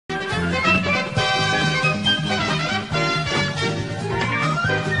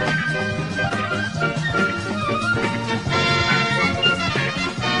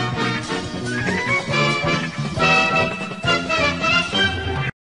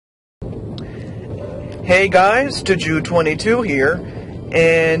Hey guys, TehJew22 here,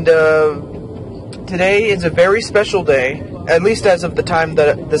 and today is a very special day, at least as of the time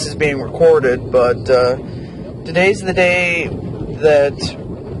that this is being recorded, but today's the day that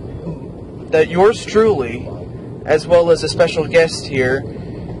yours truly, as well as a special guest here,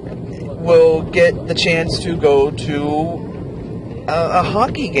 will get the chance to go to a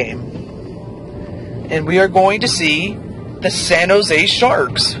hockey game. And we are going to see the San Jose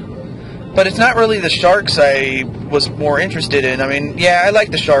Sharks. But it's not really the Sharks I was more interested in. I mean, yeah, I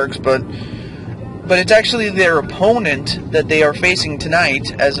like the Sharks, but it's actually their opponent that they are facing tonight,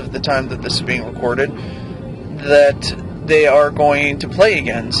 as of the time that this is being recorded, that they are going to play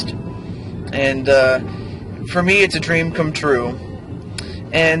against. And for me, it's a dream come true.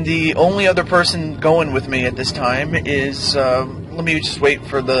 And the only other person going with me at this time is, let me just wait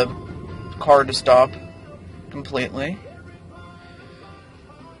for the car to stop completely.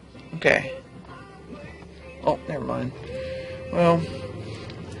 Okay. Oh, never mind. Well,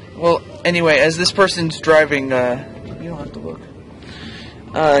 anyway, as this person's driving, you don't have to look.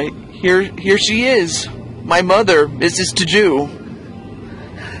 Here she is. My mother, Mrs. TehJew.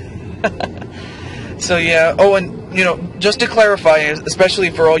 So, yeah. Oh, and, you know, just to clarify, especially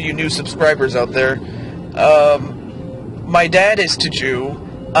for all you new subscribers out there, my dad is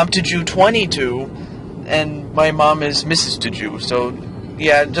TehJew, I'm TehJew22, and my mom is Mrs. TehJew, so...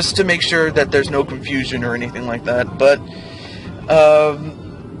 yeah, just to make sure that there's no confusion or anything like that. But,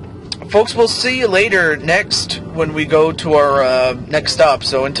 folks, we'll see you later next when we go to our next stop.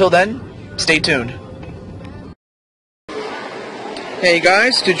 So until then, stay tuned. Hey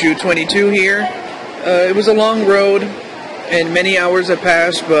guys, TehJew22 here. It was a long road, and many hours have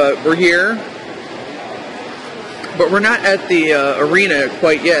passed, but we're here. But we're not at the arena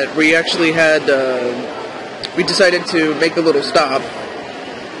quite yet. We actually had, we decided to make a little stop.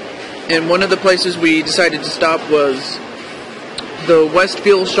 And one of the places we decided to stop was the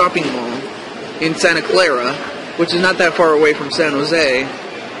Westfield Shopping Mall in Santa Clara, which is not that far away from San Jose.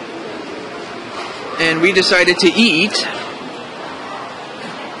 And we decided to eat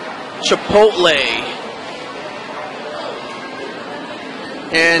Chipotle.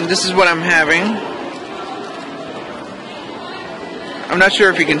 And this is what I'm having. I'm not sure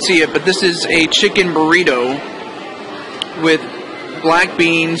if you can see it, but this is a chicken burrito with black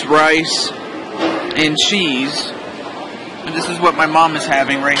beans, rice, and cheese. And this is what my mom is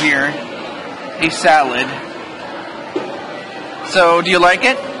having right here. A salad. So, do you like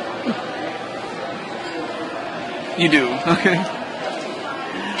it? You do. Okay.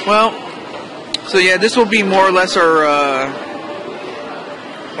 Well, so yeah, this will be more or less our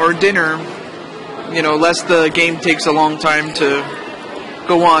dinner. You know, lest the game takes a long time to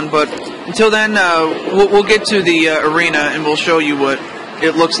go on, but until then, we'll get to the arena and we'll show you what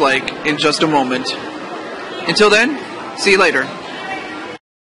it looks like in just a moment. Until then, see you later.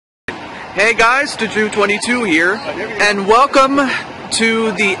 Hey guys, TehJew22 here, and welcome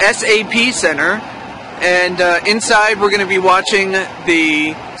to the SAP Center. And inside, we're going to be watching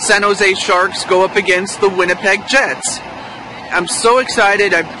the San Jose Sharks go up against the Winnipeg Jets. I'm so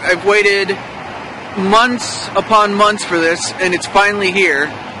excited. I've waited months upon months for this, and it's finally here.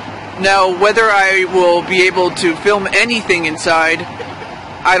 Now, whether I will be able to film anything inside,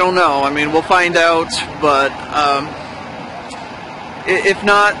 I don't know. I mean, we'll find out, but if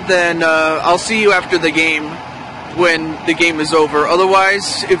not, then I'll see you after the game when the game is over.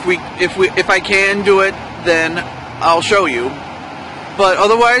 Otherwise, if I can do it, then I'll show you. But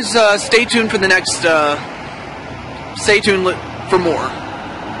otherwise, stay tuned for the next. Stay tuned for more.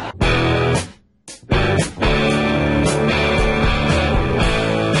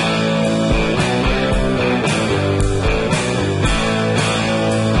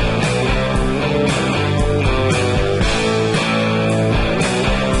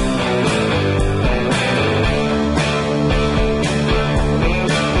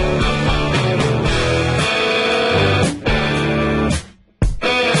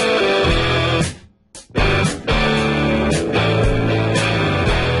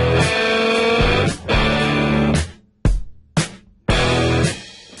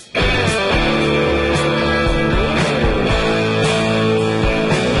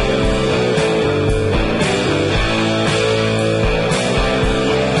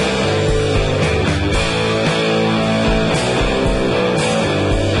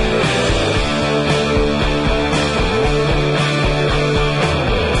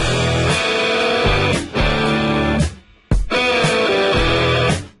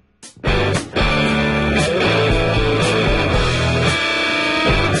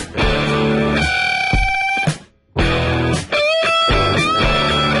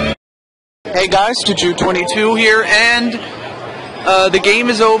 Hey guys, TehJew22 here, and the game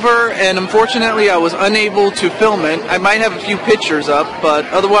is over, and unfortunately I was unable to film it. I might have a few pictures up, but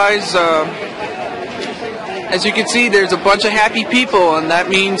otherwise, as you can see, there's a bunch of happy people, and that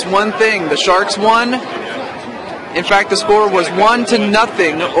means one thing: the Sharks won. In fact, the score was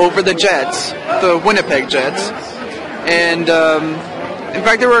 1-0 over the Jets, the Winnipeg Jets, and in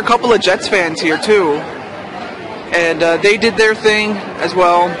fact there were a couple of Jets fans here too, and they did their thing as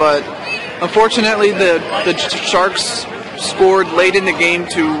well, but unfortunately, the Sharks scored late in the game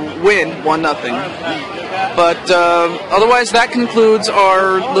to win 1-0. But otherwise, that concludes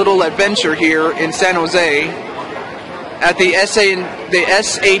our little adventure here in San Jose at the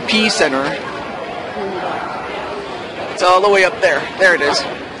SAP Center. It's all the way up there. There it is.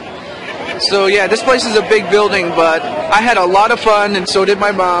 So yeah, this place is a big building, but I had a lot of fun, and so did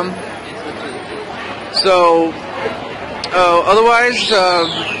my mom. So otherwise,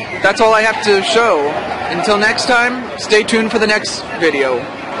 that's all I have to show. Until next time, stay tuned for the next video.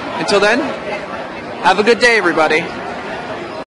 Until then, have a good day, everybody.